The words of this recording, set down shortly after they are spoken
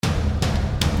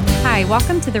Hi,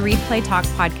 welcome to the ReadPlayTalk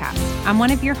podcast. I'm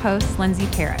one of your hosts, Lindsay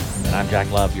Paris. And I'm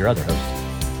Jack Love, your other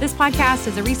host. This podcast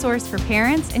is a resource for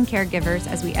parents and caregivers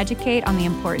as we educate on the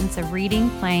importance of reading,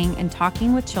 playing, and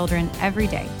talking with children every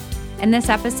day. In this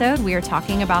episode, we are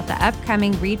talking about the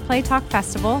upcoming ReadPlayTalk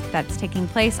Festival that's taking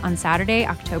place on Saturday,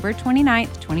 October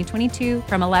 29th, 2022,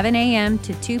 from 11 a.m.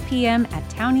 to 2 p.m. at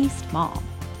Town East Mall.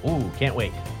 Ooh, can't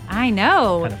wait. I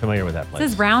know. Kind of familiar with that place.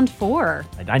 This is round 4.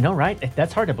 I know, right?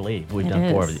 That's hard to believe. We've done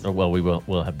 4 of these. Well,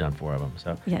 we'll have done 4 of them.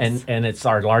 So, yes. And it's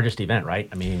our largest event, right?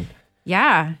 I mean,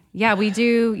 Yeah, we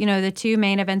do, the 2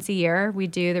 main events a year. We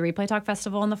do the ReadPlayTalk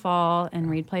Festival in the fall and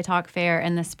ReadPlayTalk Fair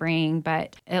in the spring.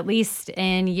 But at least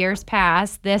in years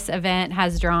past, this event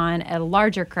has drawn a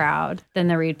larger crowd than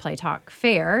the ReadPlayTalk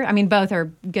Fair. I mean, both are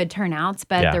good turnouts,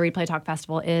 but the ReadPlayTalk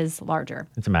Festival is larger.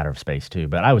 It's a matter of space, too.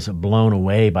 But I was blown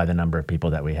away by the number of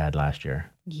people that we had last year.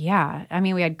 Yeah, I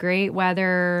mean, we had great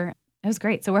weather. It was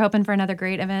great. So we're hoping for another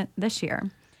great event this year.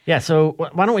 Yeah, so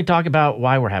why don't we talk about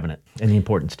why we're having it and the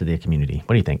importance to the community?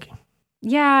 What do you think?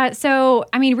 Yeah, so,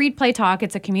 I mean, ReadPlayTalk,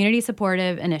 it's a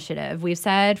community-supportive initiative. We've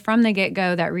said from the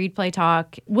get-go that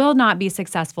ReadPlayTalk will not be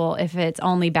successful if it's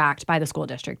only backed by the school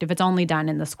district, if it's only done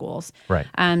in the schools. Right.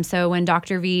 So when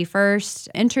Dr. V first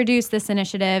introduced this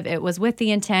initiative, it was with the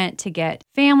intent to get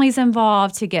families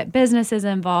involved, to get businesses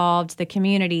involved, the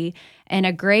community. And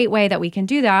a great way that we can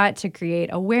do that to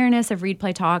create awareness of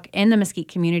ReadPlayTalk in the Mesquite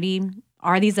community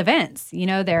are these events.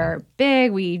 They're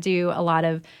big. We do a lot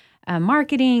of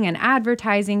marketing and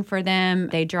advertising for them.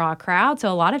 They draw a crowd.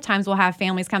 So a lot of times we'll have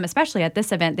families come, especially at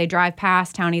this event. They drive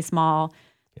past Town East Mall.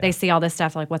 Yeah. They see all this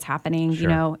stuff, like what's happening,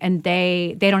 and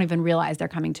they don't even realize they're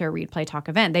coming to a ReadPlayTalk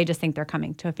event. They just think they're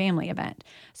coming to a family event.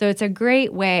 So it's a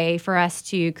great way for us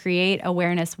to create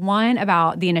awareness, one,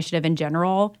 about the initiative in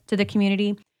general to the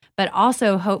community, but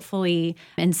also hopefully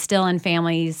instill in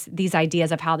families these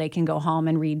ideas of how they can go home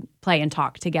and read, play, and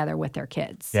talk together with their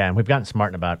kids. Yeah, and we've gotten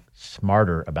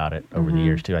smarter about it over the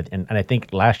years, too. And I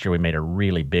think last year we made a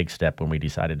really big step when we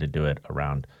decided to do it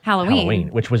around Halloween,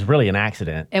 which was really an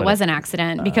accident. It was an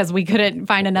accident because we couldn't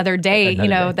find another date,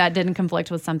 that didn't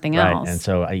conflict with something else. And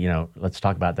so, let's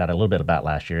talk about that a little bit about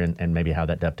last year and maybe how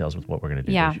that dovetails with what we're going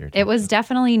to do this year. It was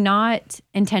definitely not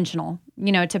intentional,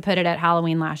 to put it at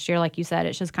Halloween last year. Like you said,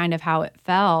 it's just kind of how it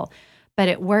fell. But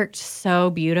it worked so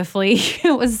beautifully.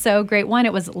 It was so great. One,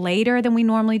 it was later than we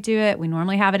normally do it. We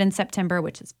normally have it in September,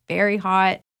 which is very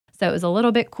hot. So it was a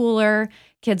little bit cooler.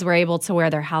 Kids were able to wear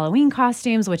their Halloween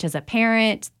costumes, which as a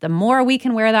parent, the more we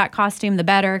can wear that costume, the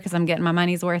better, because I'm getting my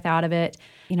money's worth out of it.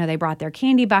 They brought their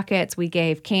candy buckets. We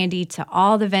gave candy to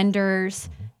all the vendors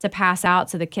to pass out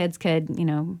so the kids could,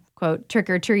 quote, trick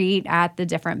or treat at the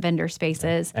different vendor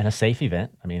spaces. And a safe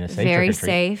event. I mean, a safe very trick or treat.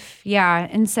 Safe. Yeah.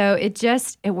 And so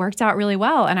it worked out really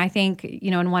well. And I think,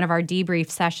 in one of our debrief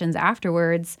sessions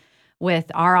afterwards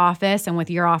with our office and with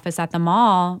your office at the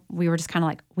mall, we were just kind of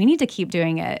like, we need to keep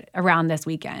doing it around this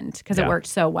weekend because it worked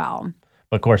so well.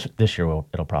 But of course, this year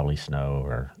it'll probably snow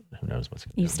or who knows what's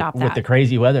going to You stop that. With the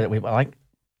crazy weather that we like.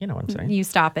 You know what I'm saying? You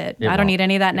stop it. I don't need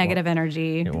any of that negative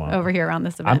energy over here around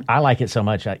this event. I like it so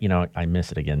much. I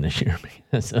miss it again this year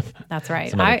because of That's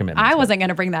right. I wasn't going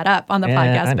to bring that up on the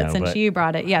podcast, but since you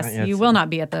brought it, yes, you will not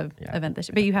be at the event this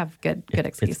year. But you have good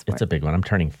excuse for it. It's a big one. I'm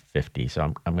turning 50,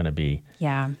 so I'm going to be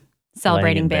celebrating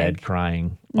laying in big, bed,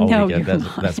 crying all weekend.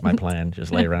 That's my plan.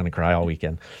 Just lay around and cry all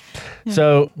weekend.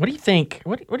 So, what do you think?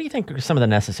 What do you think are some of the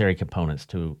necessary components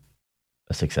to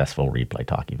a successful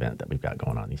ReadPlayTalk event that we've got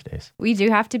going on these days? We do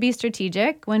have to be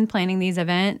strategic when planning these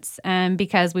events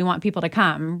because we want people to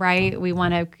come, right? We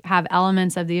want to have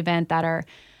elements of the event that are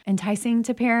enticing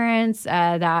to parents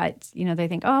that, they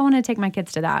think, oh, I want to take my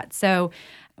kids to that. So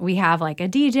we have like a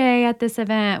DJ at this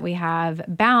event. We have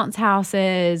bounce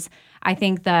houses. I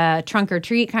think the trunk or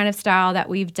treat kind of style that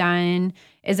we've done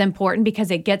is important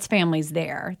because it gets families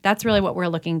there. That's really what we're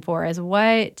looking for is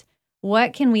what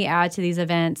can we add to these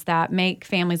events that make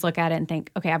families look at it and think,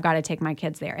 okay, I've got to take my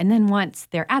kids there. And then once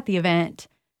they're at the event,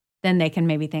 then they can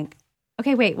maybe think,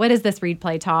 okay, wait, what is this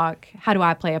ReadPlayTalk? How do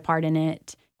I play a part in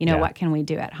it? What can we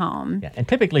do at home? Yeah, and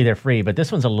typically they're free, but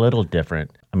this one's a little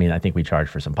different. I mean, I think we charge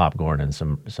for some popcorn and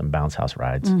some bounce house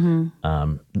rides.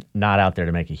 Not out there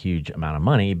to make a huge amount of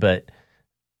money, but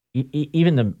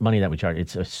even the money that we charge,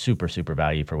 it's a super, super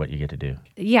value for what you get to do.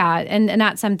 Yeah, and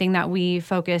that's something that we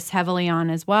focus heavily on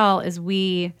as well, is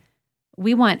we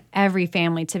want every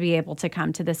family to be able to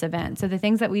come to this event. So the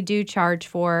things that we do charge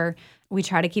for, we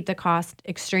try to keep the cost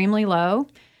extremely low,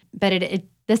 but it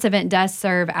this event does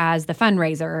serve as the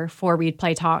fundraiser for Read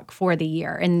Play Talk for the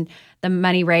year. And the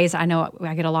money raised, I know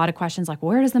I get a lot of questions like,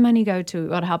 where does the money go to?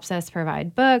 Well, it helps us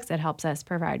provide books. It helps us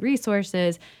provide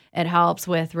resources. It helps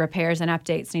with repairs and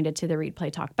updates needed to the Read Play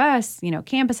Talk bus.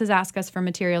 Campuses ask us for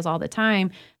materials all the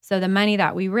time. So the money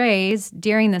that we raise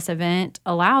during this event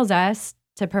allows us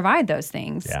to provide those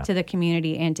things to the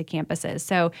community and to campuses.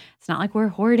 So it's not like we're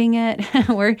hoarding it.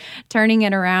 We're turning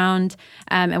it around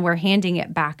and we're handing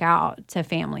it back out to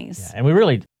families. Yeah. And we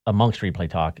really, amongst Read Play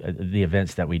Talk, the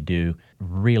events that we do,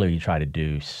 really try to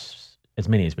do as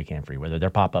many as we can for you, whether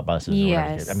they're pop-up buses or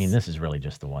whatever. I mean, this is really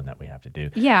just the one that we have to do.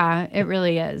 Yeah, it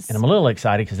really is. And I'm a little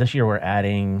excited because this year we're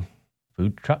adding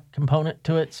food truck component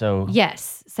to it. So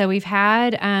yes. So we've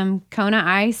had Kona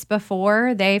Ice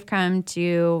before. They've come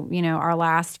to, our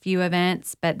last few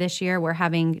events, but this year we're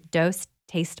having Dose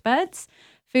Taste Buds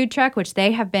food truck, which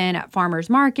they have been at Farmers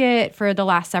Market for the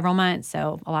last several months.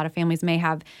 So a lot of families may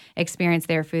have experienced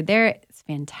their food there. It's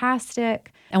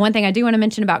fantastic. And one thing I do want to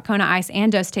mention about Kona Ice and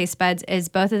Dose Taste Buds is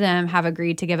both of them have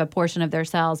agreed to give a portion of their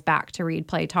sales back to Read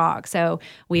Play Talk. So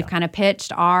we've kind of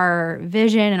pitched our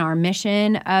vision and our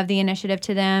mission of the initiative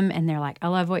to them. And they're like, I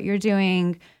love what you're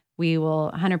doing. We will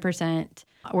 100%,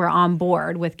 we're on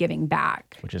board with giving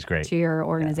back. Which is great. To your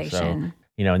organization.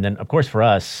 Yeah, so, and then of course for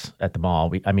us at the mall,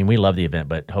 we love the event,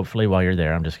 but hopefully while you're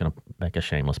there, I'm just going to make a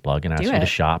shameless plug and ask you to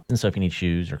shop. And so if you need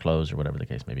shoes or clothes or whatever the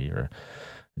case may be, or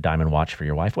diamond watch for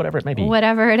your wife, whatever it may be.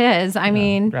 Whatever it is. I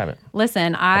mean, grab it.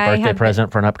 Listen, a birthday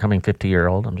present for an upcoming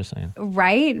 50-year-old, I'm just saying.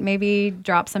 Right? Maybe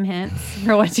drop some hints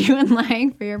for what you would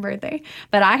like for your birthday.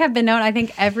 But I have been known, I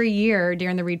think every year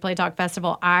during the Read Play Talk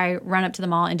Festival, I run up to the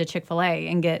mall into Chick-fil-A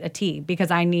and get a tea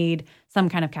because I need some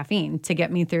kind of caffeine to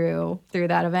get me through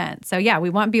that event. So yeah, we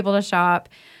want people to shop,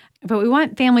 but we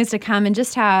want families to come and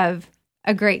just have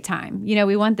a great time.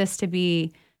 We want this to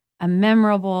be a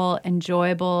memorable,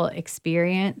 enjoyable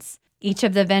experience. Each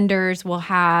of the vendors will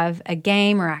have a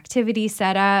game or activity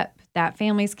set up that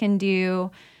families can do.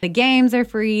 The games are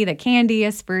free, the candy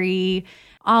is free,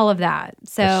 all of that.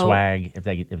 So the swag, if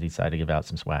they decide to give out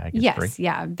some swag, it's free.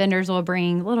 Yeah. Vendors will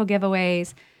bring little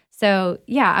giveaways. So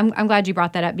yeah, I'm glad you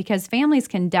brought that up because families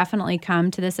can definitely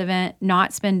come to this event,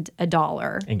 not spend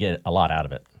 $1. And get a lot out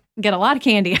of it. Get a lot of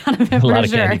candy out of it for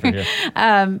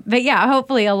sure. But yeah,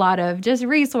 hopefully a lot of just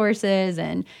resources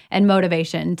and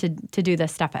motivation to do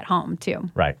this stuff at home too.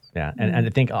 Right. Yeah. And I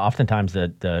think oftentimes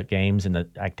the games and the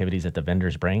activities that the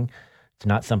vendors bring, it's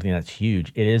not something that's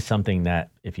huge. It is something that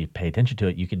if you pay attention to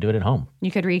it, you could do it at home.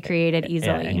 You could recreate it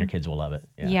easily. And your kids will love it.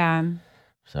 Yeah.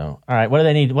 So, all right. What do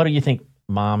they need? What do you think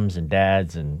moms and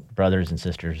dads and brothers and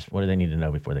sisters, what do they need to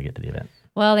know before they get to the event?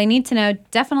 Well, they need to know,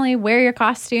 definitely wear your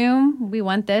costume. We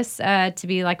want this to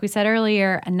be, like we said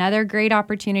earlier, another great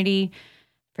opportunity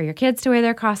for your kids to wear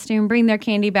their costume, bring their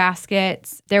candy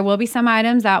baskets. There will be some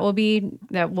items that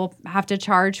we'll have to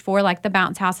charge for, like the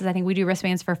bounce houses. I think we do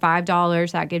wristbands for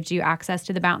 $5. That gives you access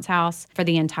to the bounce house for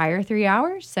the entire 3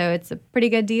 hours. So it's a pretty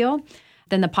good deal.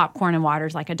 Then the popcorn and water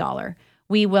is like $1.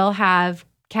 We will have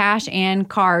cash and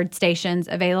card stations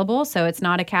available. So it's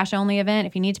not a cash only event.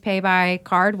 If you need to pay by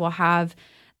card, we'll have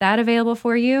that available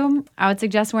for you. I would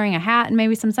suggest wearing a hat and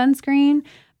maybe some sunscreen.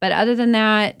 But other than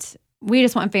that, we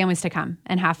just want families to come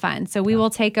and have fun. So we will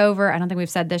take over, I don't think we've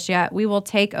said this yet, we will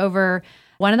take over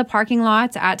one of the parking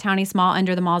lots at Town East Mall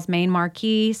under the mall's main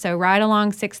marquee. So right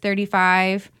along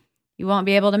 635, you won't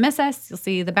be able to miss us. You'll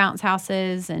see the bounce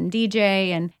houses and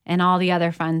DJ and all the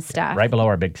other fun stuff. Right below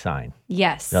our big sign.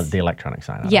 Yes. The electronic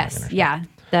sign. Yes, yeah.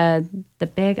 The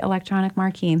big electronic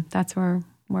marquee. That's where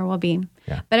we'll be.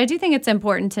 Yeah. But I do think it's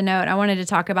important to note, I wanted to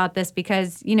talk about this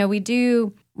because,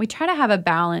 we try to have a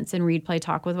balance in Read Play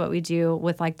Talk with what we do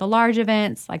with like the large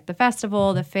events, like the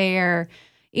festival, the fair,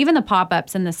 even the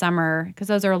pop-ups in the summer, because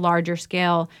those are a larger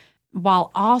scale,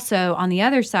 while also on the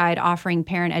other side offering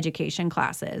parent education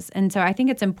classes. And so I think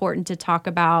it's important to talk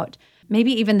about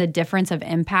maybe even the difference of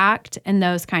impact in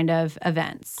those kind of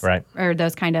events, right, or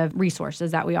those kind of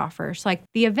resources that we offer. So like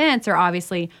the events are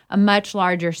obviously a much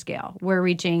larger scale. We're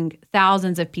reaching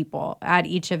thousands of people at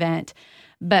each event,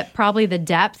 but probably the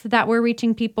depth that we're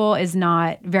reaching people is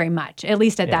not very much, at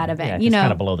least at that event. Yeah, it's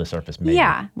kind of below the surface, maybe.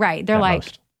 Yeah, right. They're like,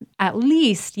 most. At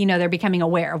least, they're becoming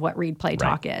aware of what Read Play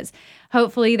Talk is.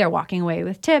 Hopefully they're walking away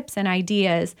with tips and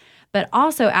ideas, but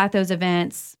also at those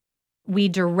events, we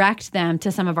direct them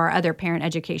to some of our other parent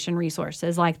education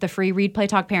resources, like the free Read Play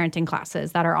Talk parenting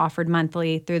classes that are offered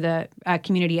monthly through the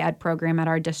community ed program at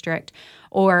our district,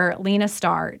 or Lena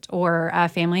Start, or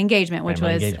Family Engagement, which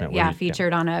Family was Engagement,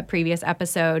 featured on a previous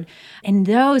episode. In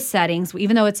those settings,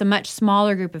 even though it's a much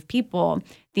smaller group of people,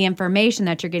 the information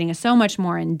that you're getting is so much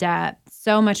more in depth,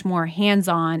 so much more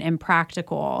hands-on and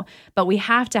practical. But we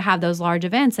have to have those large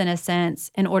events, in a sense,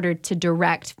 in order to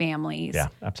direct families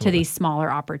to these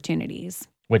smaller opportunities.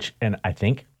 Which, and I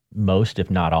think most, if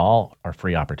not all, are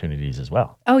free opportunities as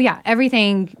well. Oh, yeah.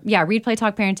 Everything. Yeah. Read, Play,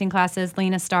 Talk parenting classes,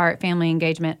 Lena Start, Family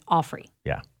Engagement, all free.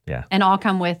 Yeah. Yeah. And all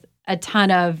come with a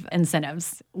ton of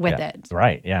incentives with it.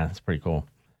 Right. Yeah. That's pretty cool.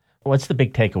 What's the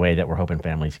big takeaway that we're hoping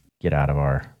families get out of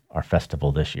our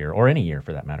festival this year, or any year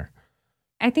for that matter?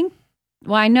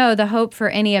 I know the hope for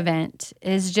any event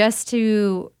is just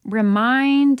to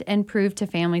remind and prove to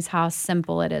families how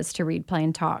simple it is to read, play,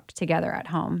 and talk together at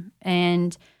home.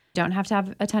 And you don't have to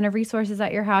have a ton of resources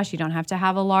at your house. You don't have to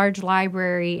have a large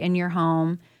library in your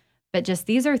home. But just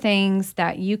these are things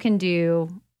that you can do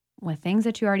with things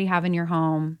that you already have in your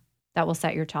home that will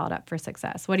set your child up for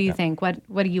success. What do you think? What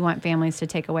do you want families to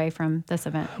take away from this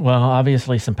event? Well,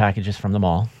 obviously some packages from the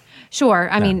mall. Sure.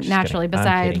 I mean, naturally,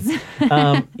 besides.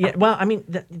 That's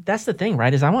the thing,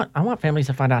 right? Is I want families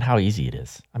to find out how easy it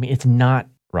is. I mean, it's not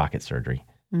rocket surgery,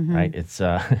 right? It's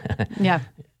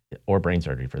or brain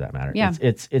surgery for that matter. Yeah.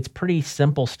 It's pretty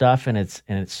simple stuff, and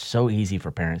it's so easy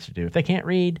for parents to do. If they can't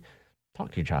read,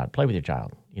 talk to your child, play with your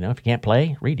child. You know, if you can't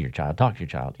play, read to your child, talk to your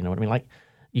child. You know what I mean? Like,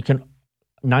 you can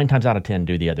 9 times out of 10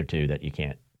 do the other 2 that you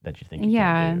can't, that you think you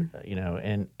can't do. You know,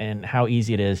 and how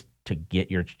easy it is to get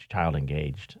your child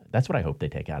engaged. That's what I hope they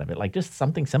take out of it. Like, just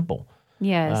something simple.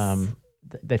 Yes.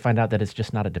 They find out that it's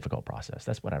just not a difficult process.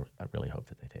 That's what I really hope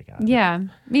that they take out of it. Yeah,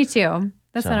 me too.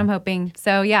 That's what I'm hoping.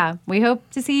 So yeah, we hope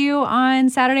to see you on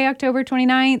Saturday, October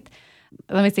 29th.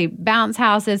 Let me see, bounce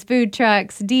houses, food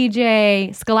trucks,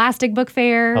 DJ, Scholastic Book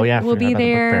Fair will be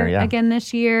there again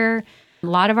this year. A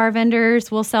lot of our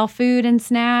vendors will sell food and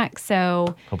snacks.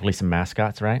 So hopefully some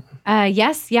mascots, right?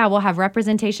 Yes. Yeah. We'll have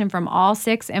representation from all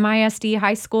 6 MISD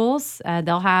high schools.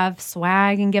 They'll have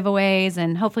swag and giveaways,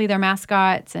 and hopefully their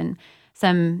mascots, and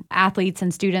some athletes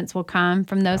and students will come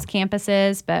from those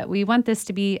campuses. But we want this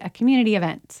to be a community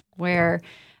event where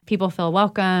people feel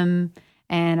welcome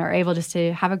and are able just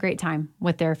to have a great time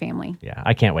with their family. Yeah.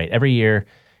 I can't wait. Every year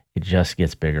it just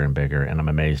gets bigger and bigger, and I'm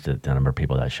amazed at the number of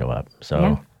people that show up.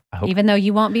 So even though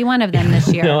you won't be one of them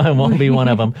this year. No, I won't be one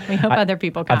of them. We hope other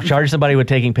people come. I've charged somebody with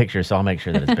taking pictures, so I'll make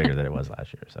sure that it's bigger than it was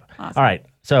last year. So, awesome. All right.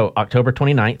 So October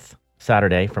 29th,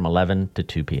 Saturday from 11 to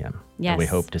 2 p.m. Yes. And we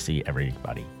hope to see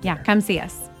everybody. Yeah, come see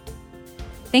us.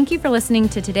 Thank you for listening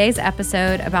to today's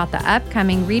episode about the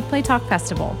upcoming Read, Play, Talk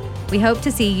Festival. We hope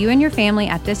to see you and your family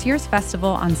at this year's festival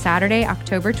on Saturday,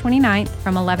 October 29th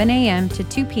from 11 a.m. to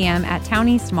 2 p.m. at Town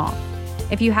East Mall.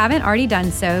 If you haven't already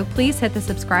done so, please hit the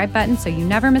subscribe button so you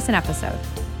never miss an episode.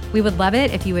 We would love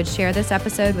it if you would share this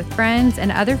episode with friends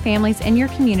and other families in your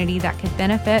community that could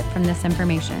benefit from this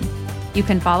information. You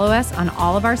can follow us on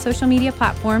all of our social media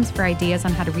platforms for ideas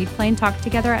on how to read, play, and talk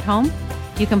together at home.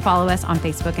 You can follow us on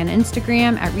Facebook and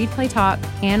Instagram at Read, Play, Talk,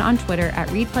 and on Twitter at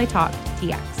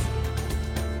ReadPlayTalkTX.